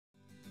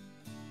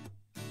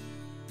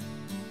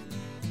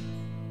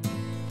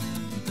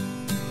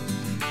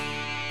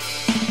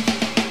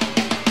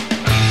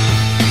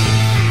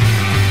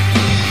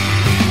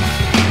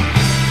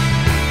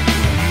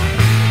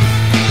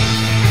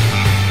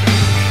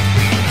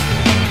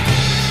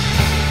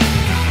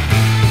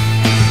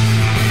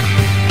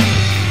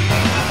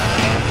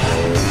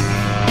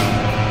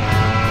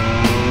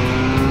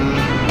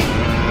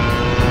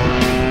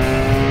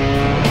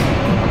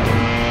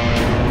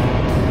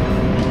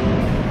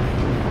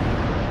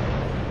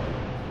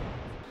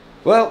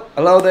Well,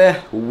 hello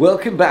there,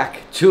 welcome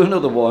back to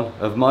another one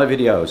of my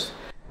videos.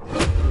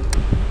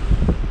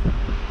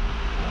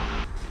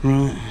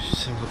 Right,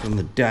 let's have a look on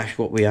the dash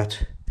what we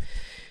at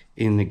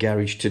in the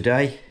garage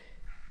today.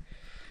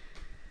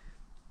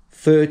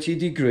 30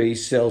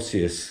 degrees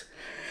Celsius.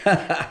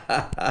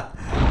 Yeah,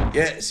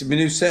 it's my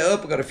new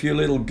setup. I've got a few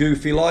little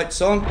goofy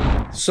lights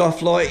on,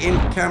 soft lighting,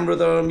 camera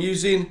that I'm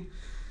using,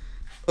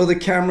 other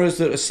cameras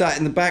that are sat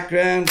in the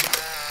background.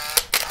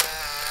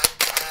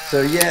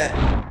 So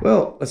yeah,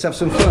 well, let's have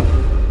some fun.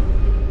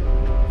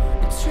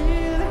 It's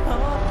really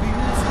hard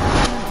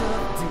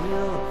because you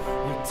deal.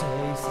 Your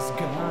taste is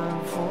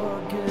gone for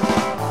good.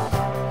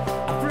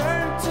 I've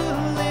learned to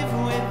live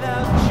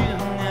without you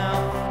now,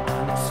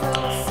 and it's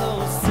felt so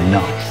sick.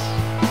 Nice.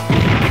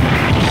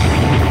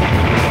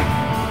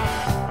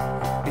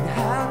 It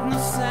had no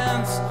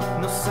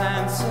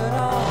sense at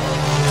all.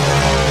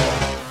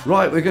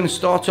 Right, we're going to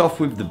start off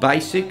with the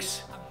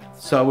basics.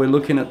 So we're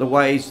looking at the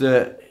ways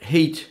that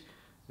heat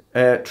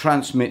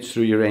transmits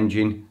through your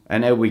engine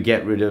and how we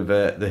get rid of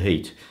the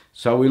heat.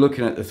 So we're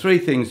looking at the three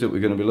things that we're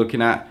going to be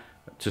looking at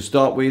to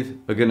start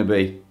with are going to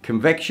be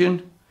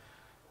convection,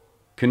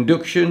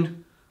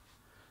 conduction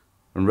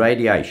and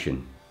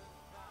radiation.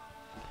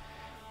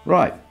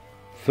 Right,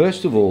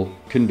 first of all,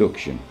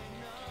 conduction.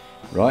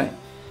 Right,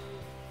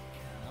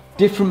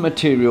 different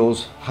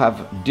materials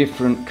have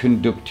different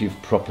conductive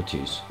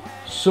properties.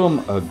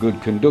 Some are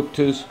good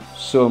conductors,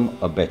 some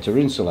are better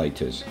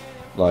insulators.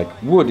 Like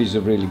wood is a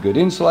really good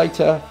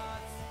insulator,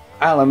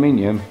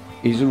 aluminium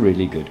is a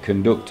really good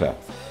conductor.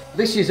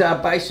 This is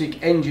our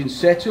basic engine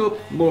setup,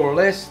 more or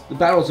less. The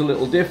barrel's a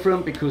little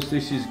different because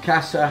this is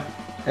Casa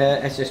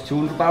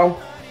SS200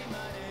 barrel,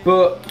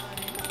 but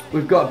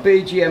we've got a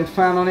BGM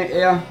fan on it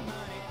here.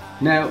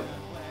 Now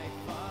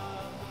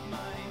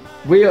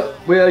we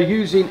are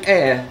using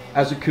air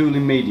as a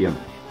cooling medium.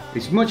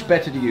 It's much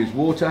better to use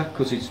water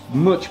because it's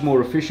much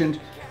more efficient.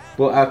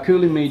 But our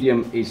cooling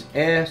medium is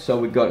air, so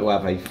we've got to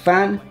have a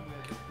fan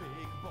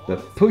that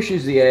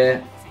pushes the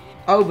air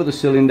over the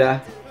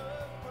cylinder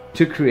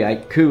to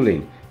create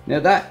cooling. Now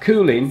that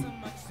cooling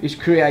is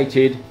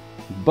created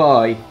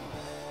by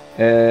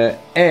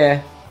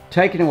air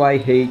taking away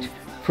heat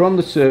from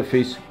the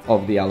surface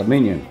of the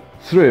aluminium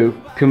through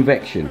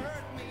convection.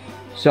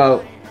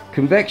 So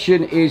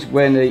convection is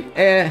when the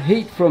air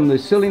heat from the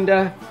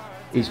cylinder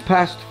is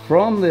passed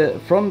from the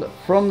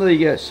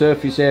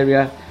surface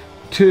area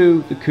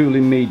to the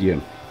cooling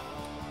medium,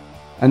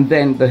 and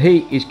then the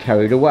heat is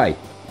carried away.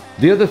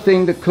 The other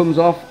thing that comes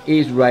off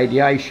is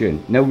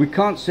radiation. Now we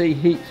can't see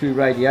heat through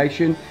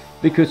radiation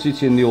because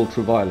it's in the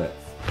ultraviolet.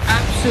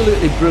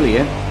 Absolutely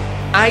brilliant.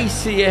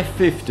 ACF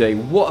 50,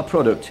 what a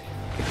product.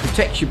 It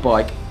protects your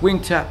bike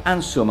winter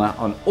and summer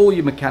on all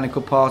your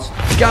mechanical parts.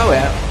 Go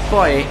out,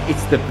 buy it,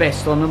 it's the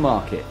best on the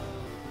market.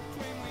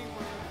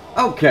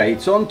 Okay,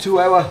 it's on to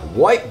our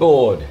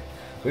whiteboard.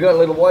 We've got a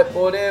little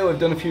whiteboard here. We've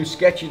done a few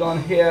sketches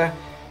on here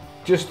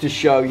just to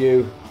show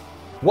you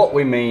what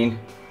we mean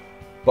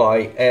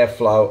by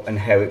airflow and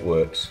how it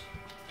works.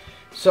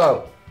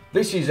 So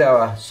this is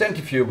our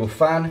centrifugal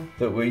fan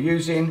that we're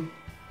using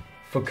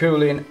for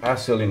cooling our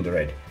cylinder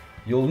head.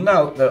 You'll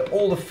note that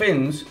all the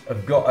fins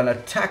have got an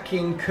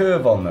attacking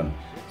curve on them.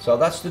 So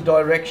that's the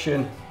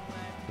direction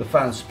the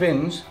fan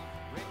spins,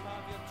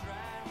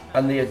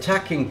 and the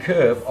attacking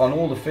curve on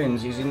all the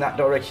fins is in that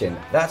direction.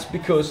 That's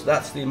because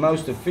that's the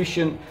most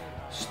efficient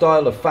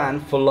style of fan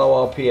for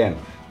low RPM.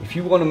 If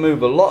you want to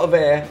move a lot of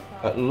air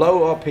at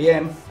low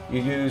RPM,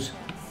 you use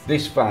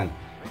this fan.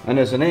 And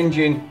as an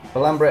engine, a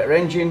Lambretta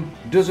engine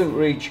doesn't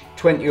reach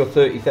 20 or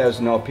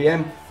 30,000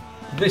 RPM,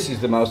 this is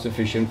the most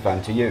efficient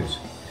fan to use.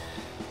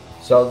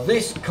 So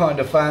this kind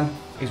of fan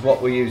is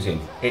what we're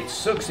using. It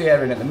sucks the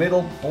air in at the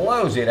middle,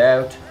 blows it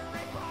out,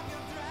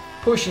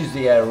 pushes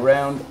the air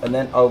around and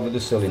then over the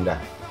cylinder.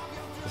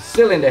 The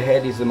cylinder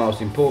head is the most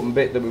important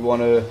bit that we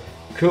want to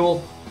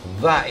cool.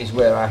 That is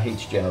where our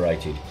heat's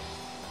generated.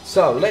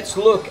 So let's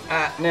look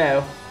at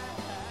now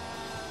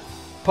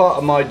part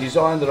of my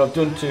design that I've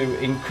done to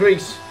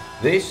increase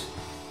this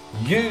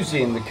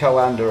using the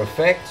Coanda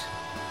effect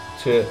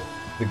to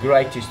the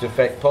greatest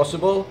effect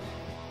possible.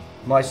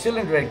 My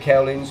cylinder head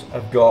cowlings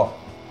have got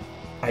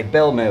a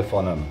bell mouth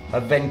on them,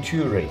 a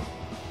venturi.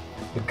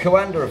 The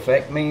Coanda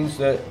effect means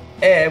that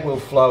air will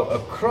flow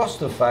across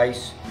the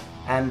face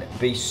and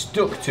be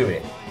stuck to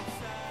it.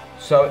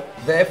 So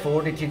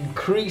therefore it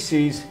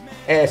increases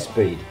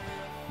airspeed.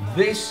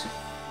 This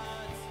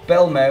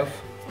bell mouth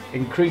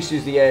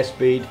increases the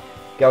airspeed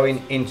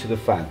going into the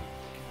fan.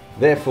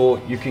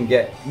 Therefore you can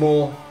get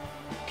more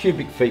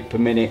cubic feet per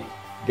minute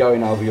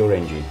going over your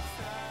engine.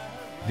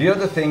 The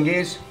other thing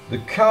is the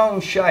cone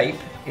shape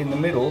in the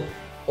middle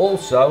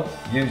also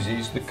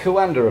uses the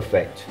Coanda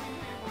effect.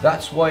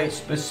 That's why it's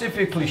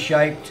specifically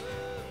shaped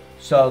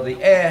so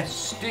the air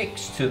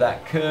sticks to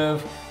that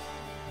curve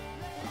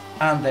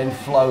and then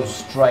flows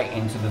straight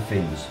into the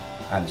fins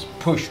and it's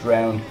pushed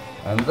round,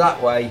 and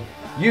that way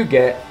you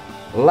get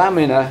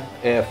laminar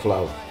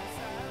airflow.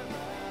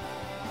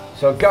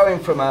 So going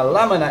from our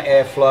laminar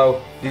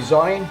airflow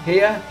design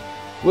here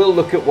we'll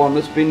look at one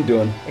that's been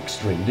done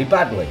extremely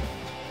badly.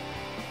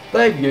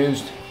 They've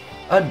used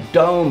a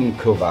dome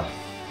cover.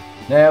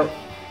 Now,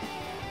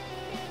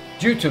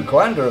 due to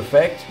Coanda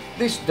effect,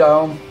 this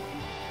dome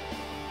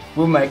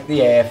will make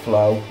the air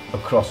flow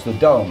across the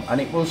dome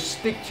and it will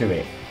stick to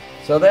it.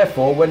 So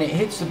therefore, when it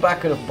hits the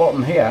back of the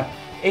bottom here,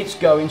 it's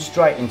going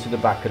straight into the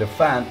back of the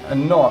fan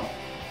and not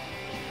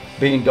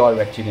being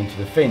directed into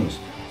the fins.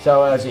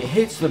 So as it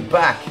hits the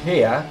back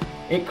here,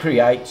 it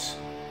creates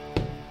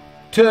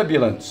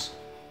turbulence,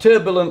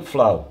 turbulent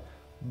flow,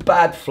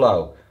 bad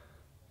flow.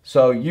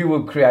 So you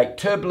will create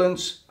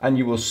turbulence and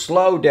you will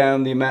slow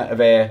down the amount of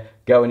air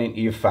going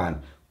into your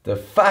fan. The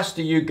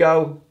faster you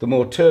go, the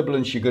more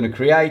turbulence you're going to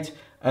create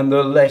and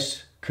the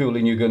less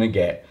cooling you're going to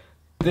get.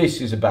 This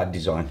is a bad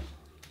design.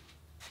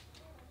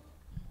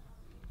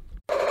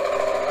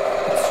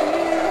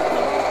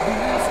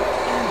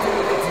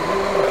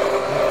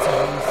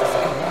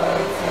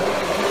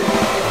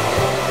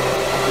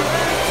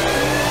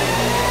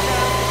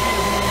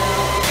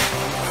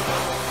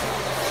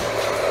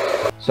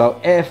 So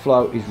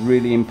airflow is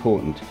really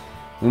important.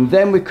 And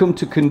then we come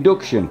to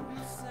conduction.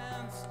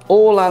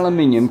 All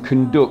aluminium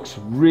conducts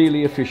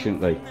really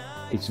efficiently.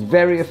 It's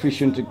very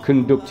efficient at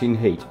conducting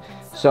heat.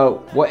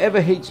 So whatever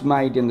heat's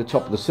made in the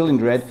top of the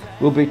cylinder head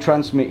will be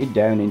transmitted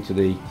down into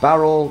the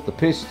barrel, the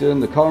piston,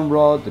 the con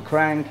rod, the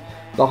crank,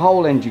 the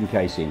whole engine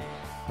casing.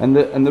 And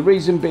the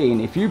reason being,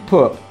 if you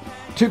put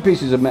two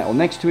pieces of metal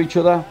next to each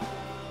other,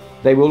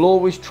 they will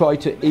always try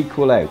to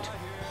equal out.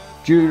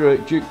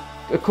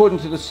 According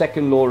to the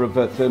second law of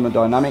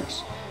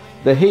thermodynamics,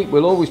 the heat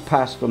will always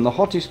pass from the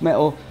hottest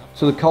metal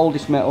to the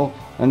coldest metal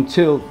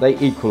until they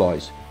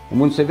equalize. And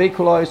once they've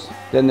equalized,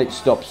 then it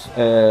stops.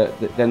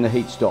 Then the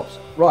heat stops.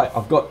 Right,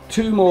 I've got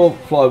two more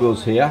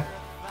flywheels here.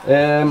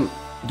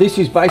 This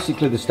is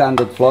basically the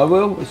standard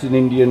flywheel. It's an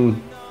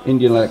Indian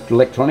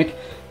electronic.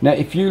 Now,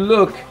 if you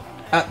look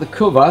at the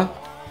cover,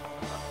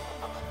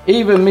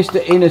 even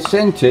Mr.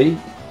 Innocenti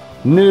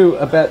knew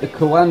about the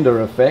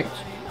Coanda effect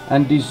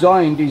and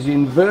designed his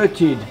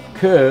inverted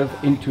curve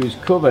into his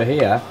cover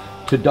here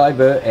to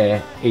divert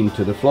air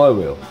into the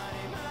flywheel.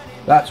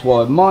 That's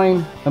why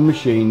mine are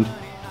machined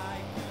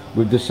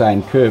with the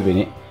same curve in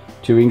it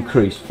to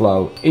increase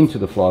flow into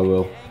the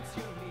flywheel.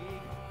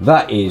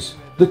 That is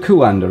the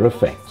Coanda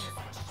effect.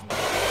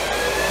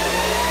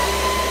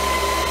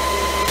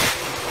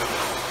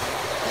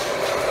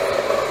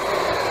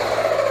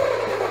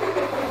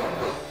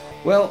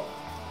 Well,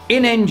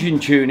 in engine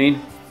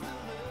tuning,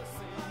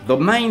 the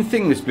main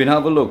thing that's been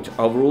overlooked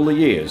over all the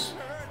years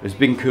has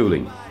been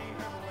cooling.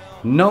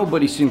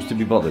 Nobody seems to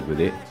be bothered with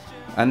it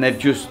and they've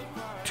just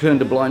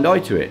turned a blind eye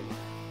to it.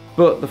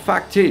 But the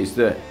fact is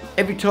that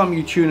every time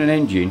you tune an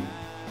engine,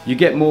 you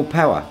get more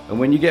power, and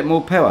when you get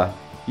more power,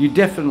 you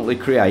definitely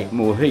create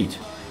more heat.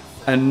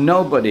 And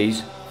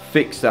nobody's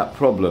fixed that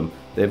problem.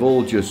 They've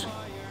all just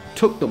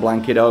took the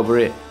blanket over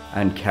it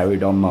and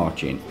carried on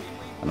marching.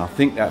 And I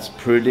think that's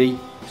pretty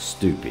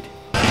stupid.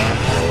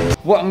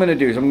 What I'm going to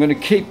do is I'm going to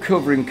keep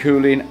covering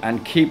cooling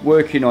and keep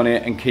working on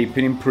it and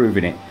keeping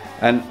improving it.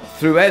 And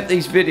throughout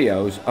these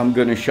videos, I'm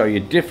going to show you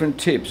different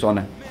tips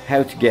on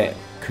how to get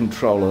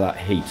control of that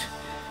heat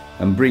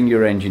and bring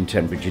your engine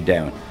temperature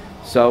down.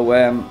 So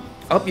I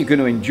hope you're going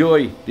to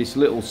enjoy this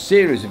little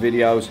series of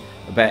videos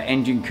about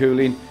engine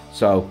cooling.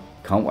 So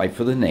can't wait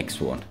for the next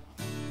one.